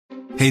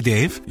Hey,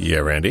 Dave. Yeah,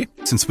 Randy.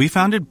 Since we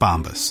founded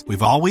Bombas,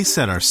 we've always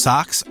said our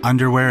socks,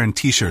 underwear, and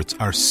T-shirts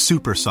are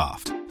super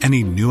soft.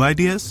 Any new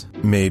ideas?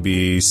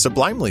 Maybe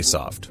sublimely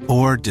soft.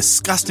 Or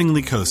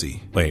disgustingly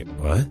cozy. Wait,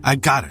 what? I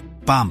got it.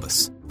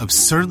 Bombas.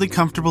 Absurdly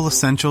comfortable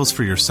essentials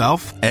for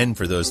yourself and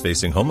for those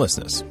facing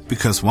homelessness.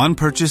 Because one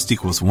purchased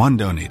equals one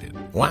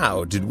donated.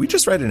 Wow, did we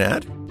just write an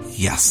ad?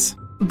 Yes.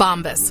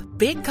 Bombas.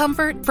 Big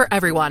comfort for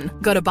everyone.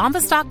 Go to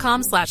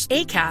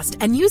bombas.com/ACAST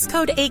and use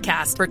code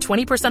ACAST for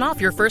 20%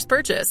 off your first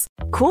purchase.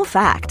 Cool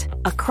fact,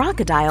 a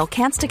crocodile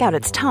can't stick out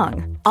its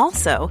tongue.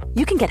 Also,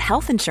 you can get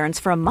health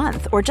insurance for a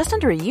month or just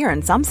under a year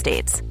in some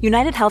states.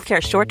 United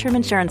Healthcare short-term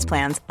insurance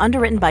plans,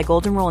 underwritten by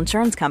Golden Rule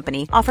Insurance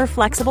Company, offer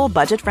flexible,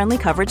 budget-friendly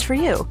coverage for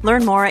you.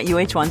 Learn more at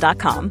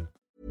uh1.com.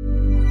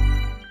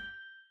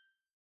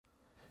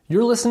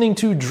 You're listening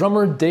to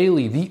Drummer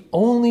Daily, the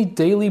only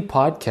daily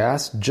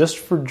podcast just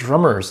for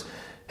drummers.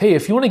 Hey,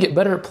 if you want to get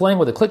better at playing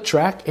with a click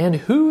track, and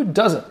who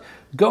doesn't,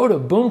 go to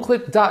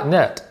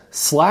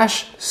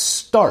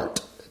boomclick.net/start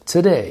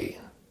today.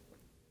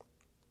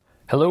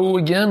 Hello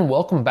again,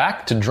 welcome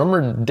back to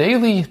Drummer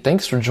Daily.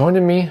 Thanks for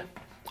joining me.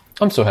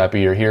 I'm so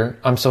happy you're here.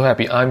 I'm so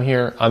happy I'm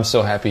here. I'm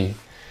so happy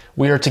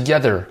we are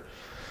together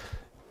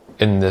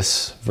in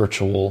this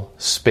virtual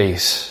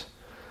space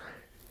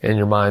in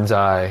your mind's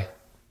eye.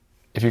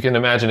 If you can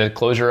imagine it,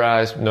 close your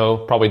eyes. No,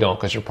 probably don't,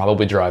 because you're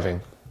probably driving.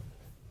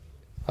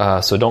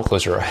 So don't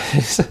close your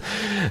eyes.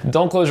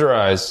 Don't close your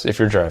eyes if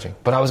you're driving.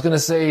 But I was going to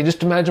say,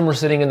 just imagine we're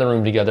sitting in the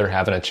room together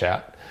having a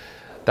chat.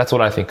 That's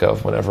what I think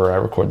of whenever I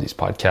record these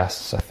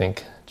podcasts. I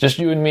think just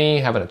you and me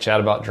having a chat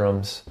about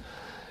drums.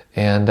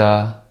 And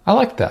I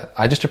like that.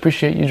 I just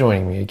appreciate you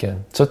joining me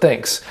again. So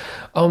thanks.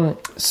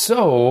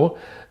 So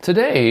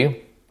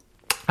today,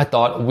 I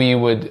thought we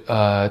would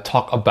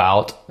talk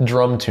about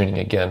drum tuning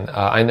again.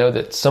 I know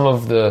that some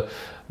of the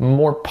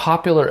more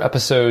popular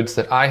episodes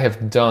that I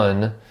have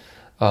done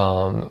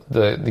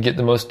that get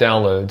the most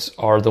downloads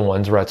are the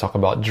ones where I talk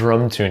about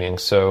drum tuning.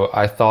 So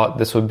I thought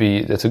it's a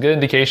good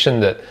indication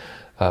that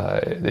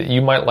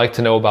you might like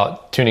to know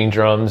about tuning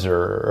drums,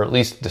 or at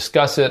least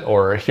discuss it,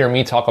 or hear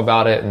me talk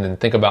about it, and then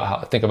think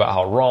about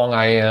how wrong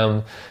I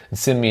am, and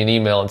send me an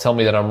email and tell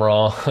me that I'm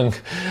wrong,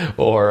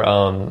 or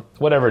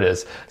whatever it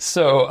is.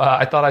 So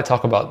I thought I'd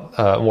talk about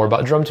more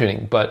about drum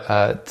tuning.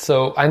 But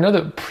so I know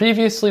that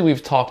previously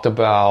we've talked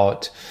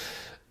about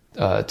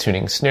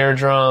tuning snare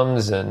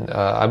drums, and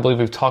I believe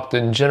we've talked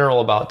in general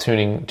about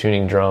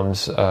tuning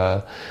drums.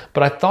 But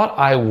I thought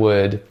I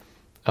would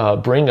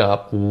bring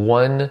up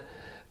one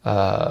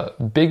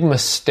big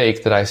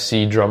mistake that I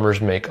see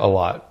drummers make a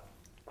lot.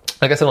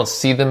 I guess I don't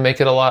see them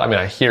make it a lot. I mean,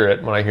 I hear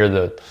it when I hear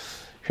the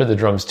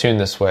drums tuned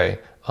this way,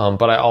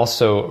 but I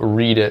also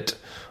read it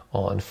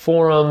on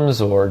forums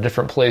or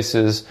different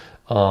places,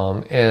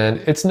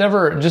 and it's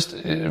never just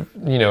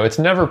it's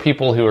never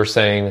people who are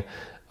saying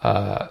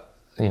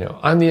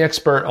I'm the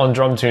expert on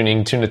drum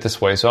tuning, tune it this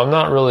way. So I'm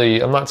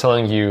not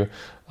telling you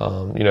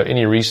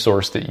any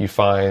resource that you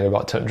find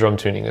about drum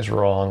tuning is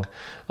wrong.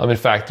 In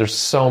fact, there's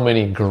so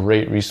many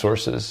great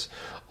resources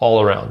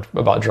all around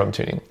about drum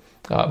tuning.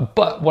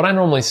 But what I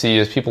normally see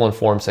is people in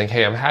forums saying,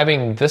 hey, I'm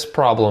having this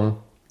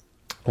problem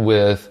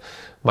with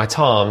my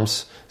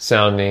toms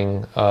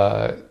sounding,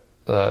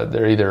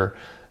 they're either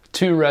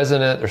too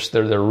resonant, or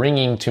they're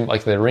ringing too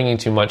much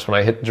when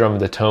I hit the drum,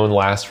 the tone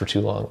lasts for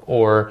too long.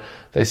 Or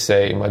they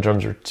say, my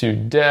drums are too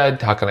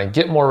dead, how can I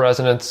get more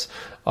resonance?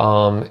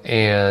 And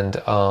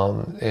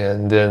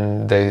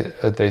then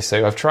they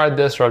say, I've tried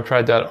this or I've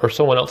tried that, or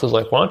someone else is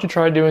like, why don't you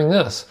try doing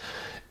this?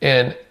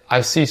 And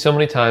I see so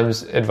many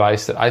times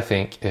advice that I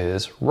think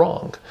is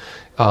wrong,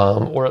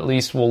 or at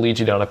least will lead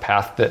you down a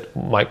path that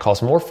might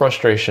cause more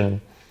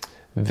frustration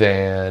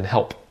than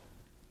help.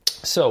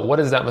 So what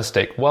is that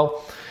mistake?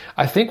 Well,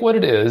 I think what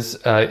it is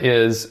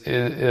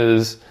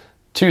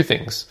two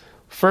things.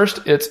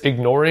 First, it's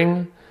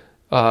ignoring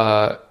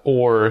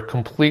or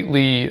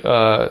completely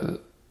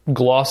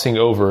glossing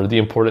over the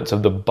importance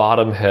of the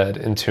bottom head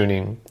in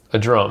tuning a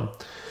drum.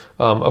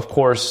 Of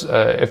course,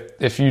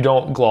 if you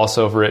don't gloss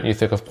over it and you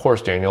think, of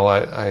course, Daniel,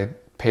 I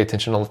pay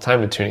attention all the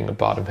time to tuning the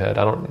bottom head.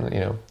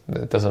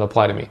 It doesn't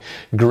apply to me.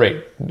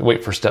 Great.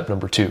 Wait for step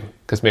number 2,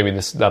 because maybe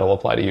that'll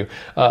apply to you.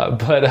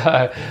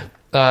 But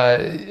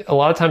a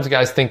lot of times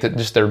guys think that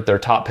just their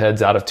top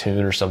head's out of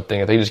tune or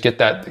something. If they just get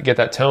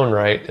that tone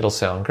right, it'll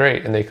sound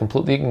great. And they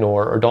completely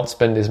ignore or don't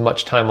spend as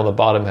much time on the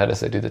bottom head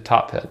as they do the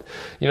top head.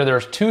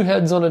 There's 2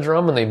 heads on a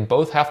drum and they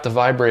both have to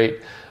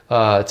vibrate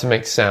to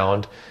make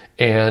sound.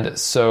 And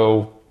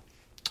so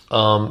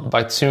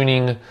by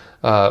tuning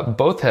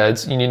both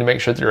heads, you need to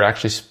make sure that you're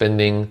actually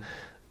spending,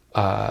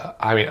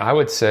 I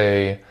would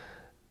say,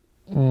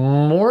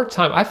 more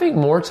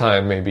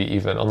time maybe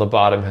even on the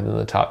bottom head than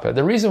the top head.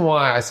 The reason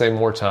why I say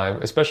more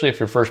time, especially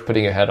if you're first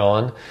putting a head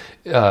on,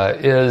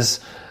 is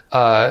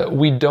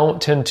we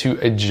don't tend to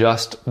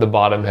adjust the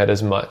bottom head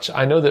as much.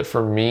 I know that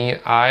for me,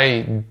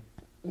 I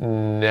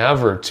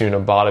never tune a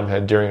bottom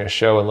head during a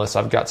show unless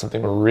I've got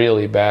something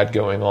really bad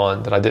going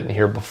on that I didn't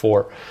hear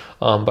before.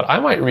 But I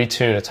might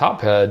retune a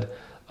top head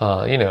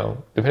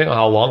depending on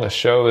how long a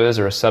show is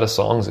or a set of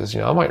songs is,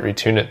 I might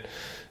retune it,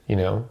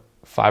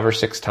 5 or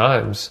 6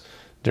 times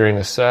during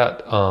a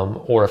set.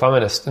 Or if I'm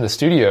in the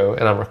studio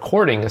and I'm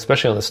recording,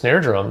 especially on the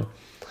snare drum,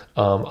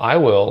 I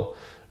will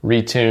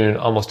retune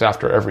almost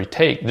after every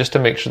take just to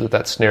make sure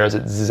that snare is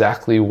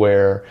exactly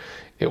where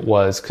it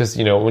was. Because,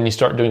 when you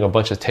start doing a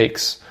bunch of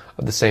takes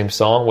of the same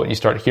song, what you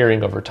start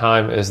hearing over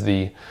time is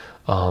the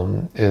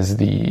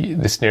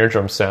snare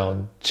drum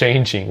sound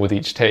changing with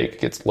each take.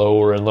 It gets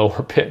lower and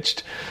lower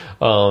pitched,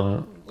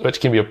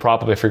 which can be a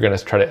problem if you're going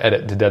to try to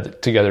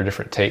edit together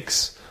different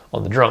takes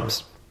on the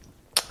drums.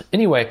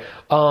 Anyway,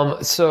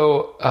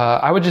 so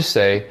I would just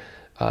say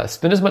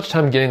spend as much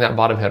time getting that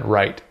bottom head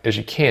right as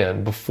you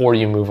can before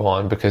you move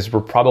on, because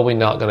we're probably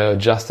not going to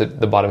adjust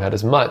the bottom head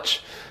as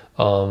much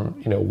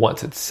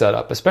once it's set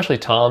up, especially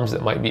toms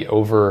that might be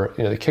over,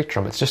 the kick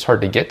drum. It's just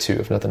hard to get to,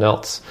 if nothing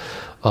else.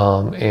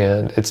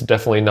 And it's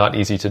definitely not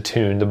easy to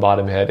tune the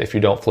bottom head if you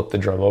don't flip the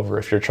drum over,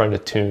 if you're trying to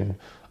tune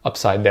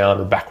upside down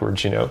or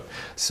backwards,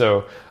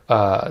 So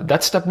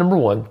that's step number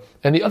 1.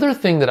 And the other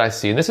thing that I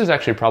see, and this is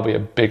actually probably a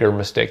bigger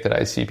mistake that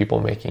I see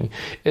people making,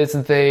 is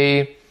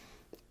they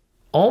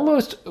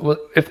almost,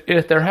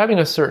 if they're having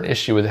a certain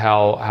issue with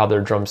how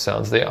their drum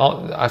sounds,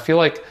 I feel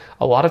like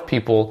a lot of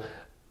people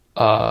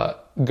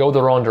go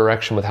the wrong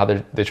direction with how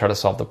they try to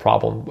solve the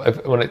problem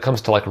when it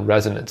comes to like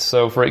resonance.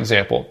 So for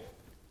example,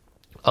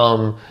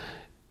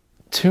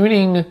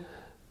 tuning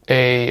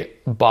a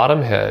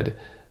bottom head,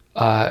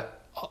 I've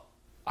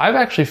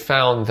actually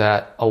found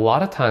that a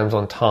lot of times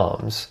on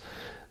toms,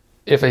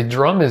 if a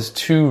drum is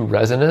too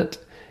resonant,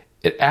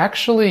 it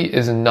actually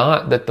is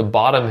not that the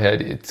bottom head,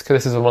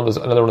 this is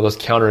another one of those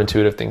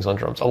counterintuitive things on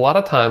drums. A lot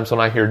of times when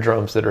I hear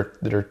drums that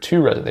are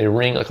too resonant, they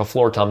ring like a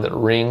floor tom that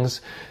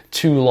rings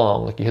too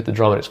long, like you hit the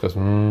drum and it just goes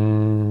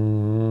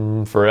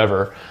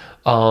forever.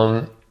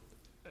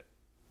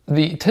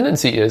 The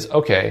tendency is,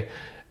 okay,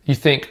 you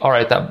think, all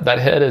right, that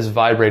head is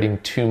vibrating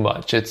too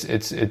much.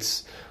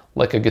 It's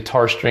like a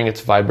guitar string,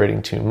 it's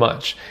vibrating too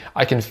much.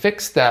 I can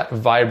fix that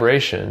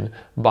vibration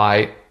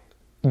by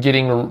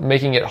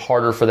making it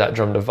harder for that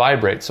drum to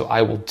vibrate. So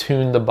I will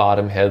tune the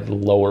bottom head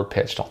lower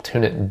pitched. I'll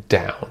tune it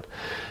down.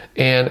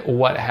 And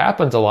what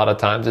happens a lot of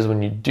times is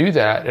when you do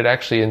that, it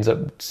actually ends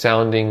up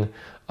sounding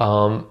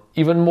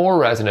even more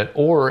resonant.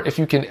 Or if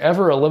you can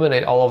ever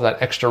eliminate all of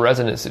that extra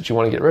resonance that you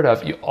want to get rid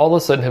of, you all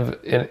of a sudden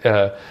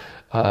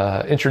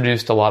have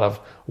introduced a lot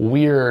of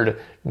weird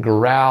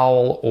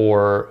growl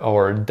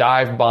or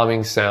dive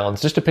bombing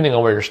sounds, just depending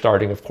on where you're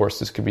starting. Of course,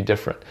 this could be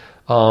different.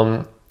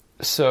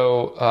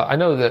 So I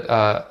know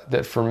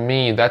that for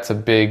me, that's a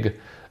big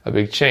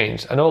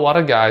change. I know a lot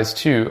of guys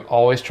too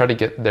always try to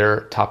get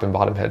their top and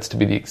bottom heads to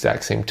be the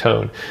exact same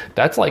tone.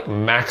 That's like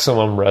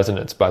maximum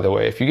resonance, by the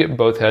way. If you get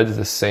both heads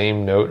the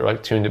same note, or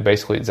like tuned to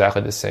basically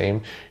exactly the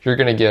same, you're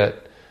going to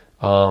get,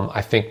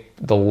 I think,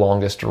 the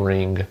longest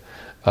ring,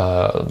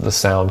 the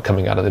sound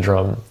coming out of the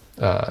drum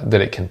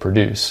that it can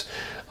produce.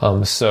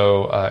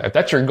 So if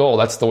that's your goal,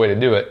 that's the way to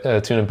do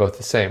it. Tune them both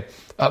the same.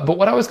 But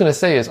what I was going to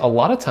say is a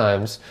lot of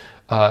times,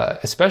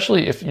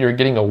 especially if you're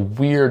getting a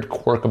weird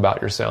quirk about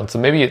your sound, so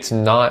maybe it's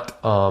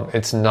not the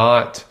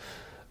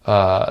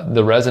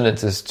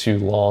resonance is too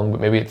long,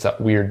 but maybe it's that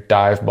weird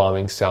dive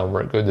bombing sound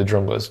where the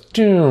drum goes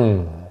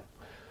doom,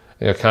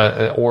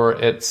 or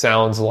it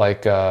sounds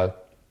like it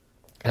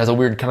has a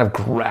weird kind of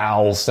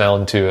growl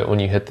sound to it when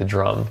you hit the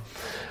drum.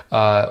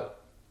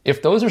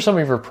 If those are some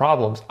of your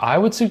problems, I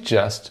would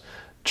suggest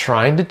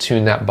trying to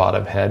tune that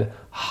bottom head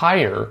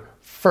higher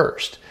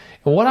first.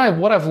 And what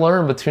I've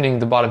learned with tuning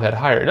the bottom head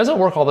higher, it doesn't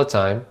work all the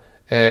time.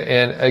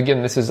 And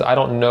again, I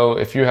don't know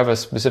if you have a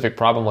specific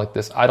problem like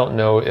this. I don't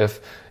know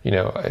if,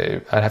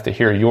 I'd have to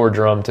hear your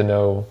drum to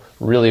know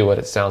really what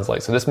it sounds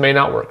like. So this may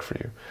not work for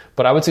you,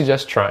 but I would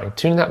suggest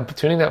tuning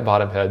that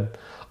bottom head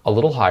a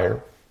little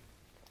higher.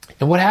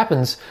 And what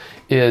happens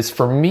is,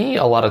 for me,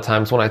 a lot of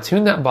times when I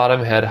tune that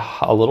bottom head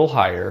a little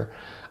higher,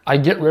 I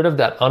get rid of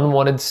that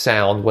unwanted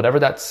sound, whatever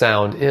that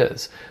sound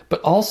is. But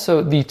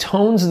also the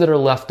tones that are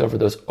left over,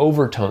 those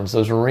overtones,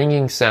 those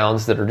ringing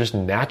sounds that are just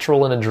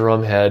natural in a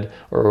drum head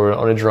or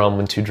on a drum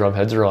when 2 drum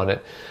heads are on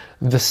it,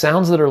 the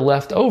sounds that are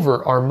left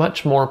over are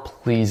much more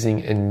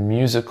pleasing and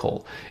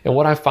musical. And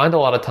what I find a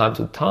lot of times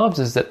with toms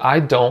is that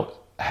I don't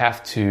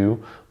have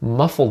to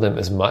muffle them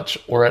as much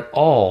or at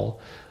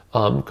all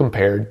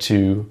compared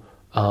to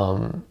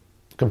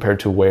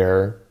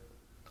where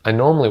I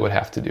normally would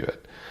have to do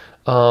it.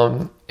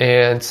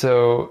 And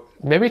so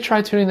maybe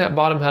try tuning that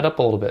bottom head up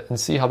a little bit and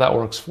see how that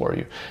works for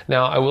you.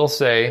 Now, I will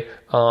say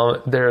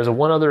there's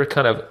one other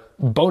kind of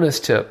bonus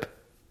tip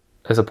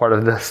as a part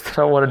of this that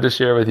I wanted to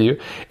share with you,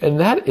 and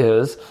that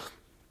is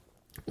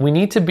we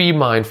need to be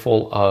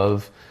mindful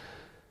of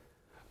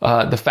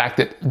the fact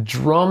that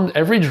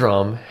every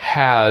drum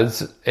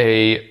has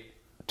a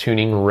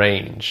tuning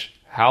range.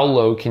 How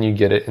low can you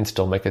get it and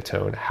still make a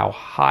tone? How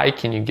high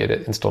can you get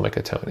it and still make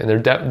a tone? And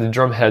the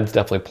drum heads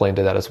definitely play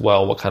into that as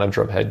well, what kind of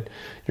drum head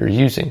you're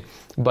using.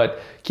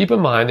 But keep in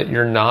mind that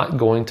you're not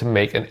going to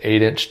make an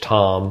 8-inch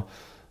tom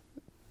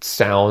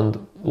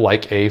sound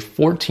like a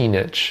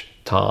 14-inch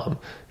tom.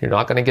 You're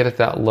not going to get it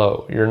that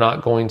low. You're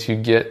not going to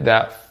get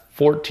that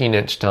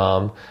 14-inch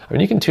tom. I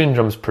mean, you can tune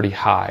drums pretty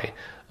high.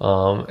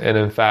 And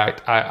in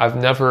fact, I've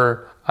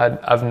never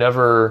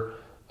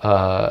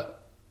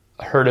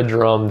heard a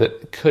drum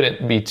that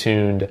couldn't be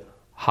tuned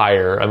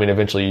higher. I mean,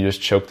 eventually you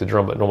just choke the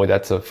drum, but normally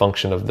that's a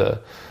function of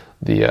the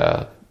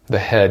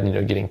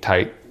head,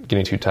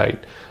 getting too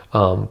tight.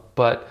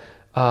 But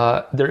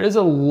there is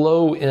a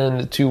low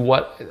end to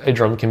what a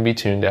drum can be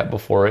tuned at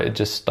before it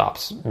just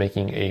stops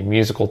making a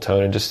musical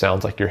tone and just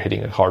sounds like you're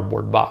hitting a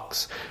cardboard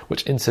box,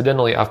 which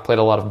incidentally, I've played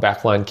a lot of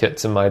backline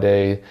kits in my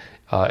day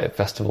at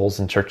festivals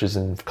and churches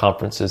and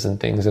conferences and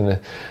things. And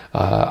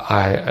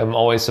I am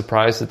always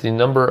surprised at the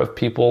number of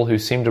people who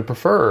seem to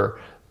prefer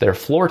their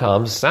floor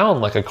toms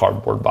sound like a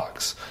cardboard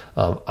box.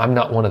 I'm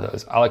not one of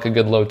those. I like a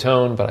good low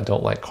tone, but I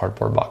don't like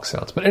cardboard box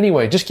sounds. But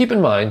anyway, just keep in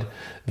mind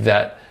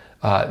that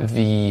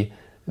the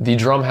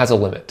drum has a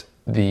limit.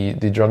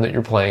 The drum that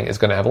you're playing is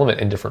going to have a limit,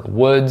 and different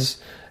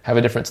woods have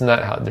a difference in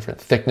that, how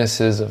different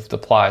thicknesses of the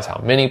plies,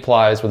 how many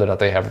plies, whether or not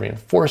they have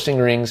reinforcing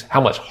rings,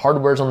 how much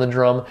hardware is on the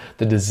drum,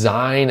 the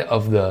design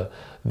of the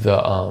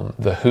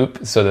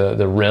hoop, so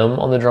the rim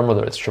on the drum,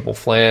 whether it's triple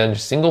flange,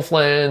 single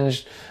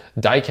flange,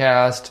 die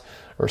cast,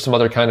 or some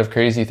other kind of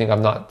crazy thing I've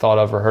not thought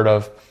of or heard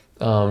of.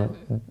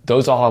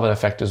 Those all have an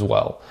effect as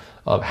well.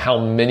 How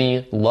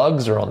many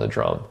lugs are on the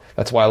drum.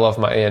 That's why I love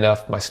my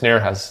A&F. My snare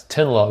has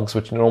 10 lugs,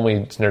 which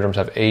normally snare drums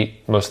have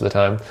 8 most of the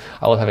time.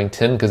 I love having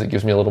 10 because it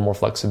gives me a little more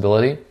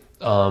flexibility.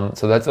 So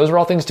those are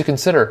all things to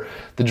consider.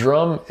 The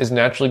drum is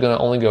naturally going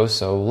to only go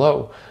so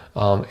low.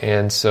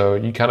 And so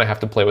you kind of have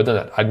to play within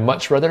that. I'd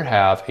much rather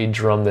have a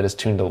drum that is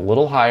tuned a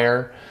little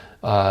higher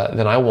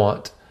than I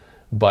want,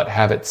 but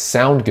have it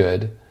sound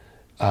good,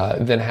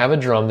 than have a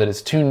drum that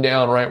is tuned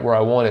down right where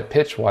I want it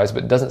pitch-wise,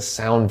 but doesn't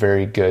sound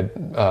very good,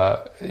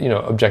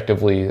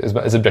 objectively,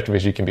 as objective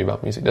as you can be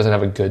about music. It doesn't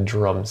have a good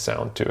drum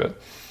sound to it,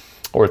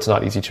 or it's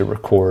not easy to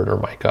record or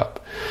mic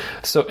up.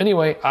 So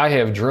anyway, I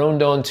have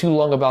droned on too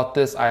long about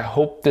this. I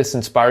hope this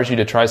inspires you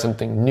to try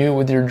something new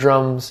with your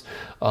drums.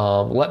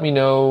 Let me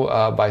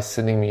know by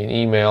sending me an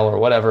email or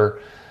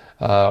whatever,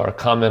 or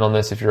comment on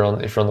this if you're on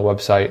the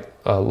website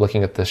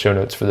looking at the show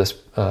notes for this.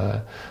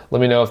 Let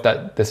me know if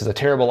this is a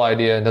terrible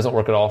idea and doesn't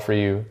work at all for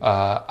you.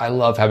 I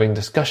love having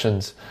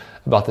discussions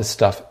about this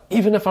stuff,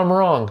 even if I'm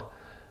wrong.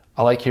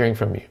 I like hearing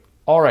from you.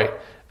 All right,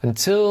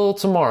 until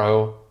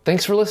tomorrow,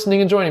 thanks for listening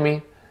and joining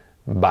me.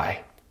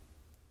 Bye.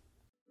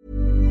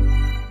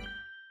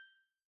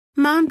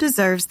 Mom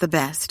deserves the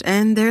best,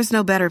 and there's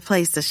no better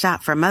place to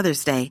shop for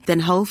Mother's Day than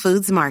Whole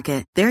Foods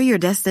Market. They're your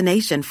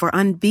destination for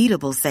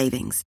unbeatable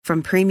savings,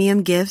 from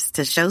premium gifts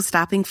to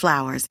show-stopping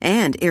flowers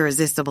and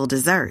irresistible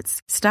desserts.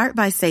 Start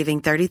by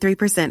saving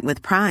 33%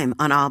 with Prime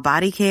on all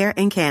body care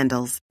and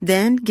candles.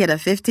 Then get a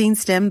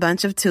 15-stem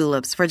bunch of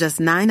tulips for just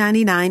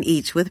 $9.99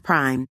 each with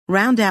Prime.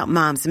 Round out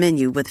Mom's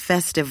menu with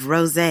festive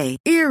rosé,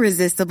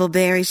 irresistible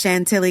berry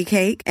chantilly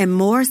cake, and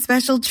more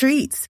special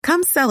treats.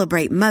 Come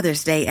celebrate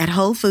Mother's Day at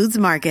Whole Foods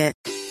Market.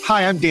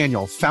 Hi, I'm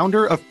Daniel,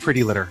 founder of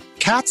Pretty Litter.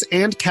 Cats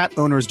and cat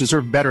owners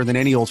deserve better than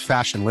any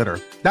old-fashioned litter.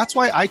 That's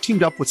why I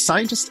teamed up with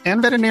scientists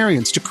and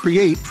veterinarians to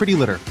create Pretty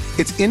Litter.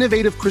 Its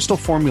innovative crystal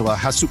formula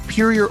has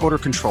superior odor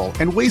control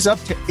and weighs up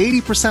to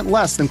 80%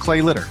 less than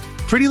clay litter.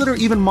 Pretty Litter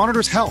even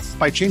monitors health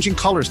by changing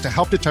colors to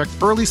help detect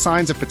early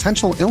signs of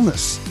potential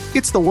illness.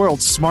 It's the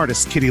world's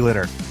smartest kitty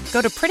litter.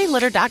 Go to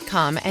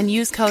prettylitter.com and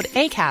use code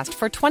ACAST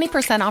for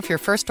 20% off your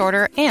first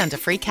order and a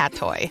free cat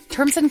toy.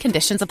 Terms and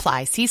conditions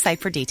apply. See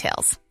site for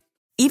details.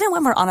 Even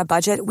when we're on a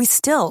budget, we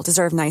still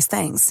deserve nice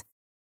things.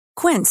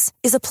 Quince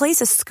is a place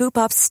to scoop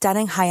up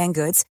stunning high-end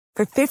goods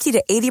for 50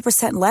 to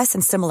 80% less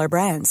than similar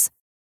brands.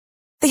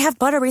 They have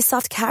buttery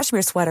soft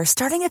cashmere sweaters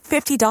starting at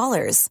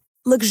 $50,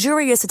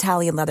 luxurious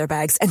Italian leather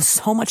bags, and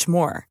so much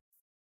more.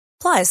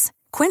 Plus,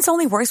 Quince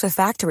only works with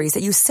factories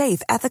that use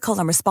safe, ethical,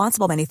 and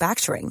responsible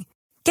manufacturing.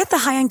 Get the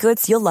high-end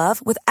goods you'll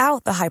love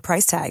without the high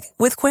price tag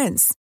with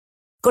Quince.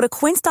 Go to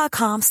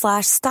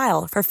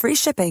quince.com/style for free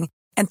shipping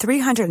and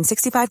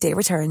 365-day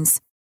returns.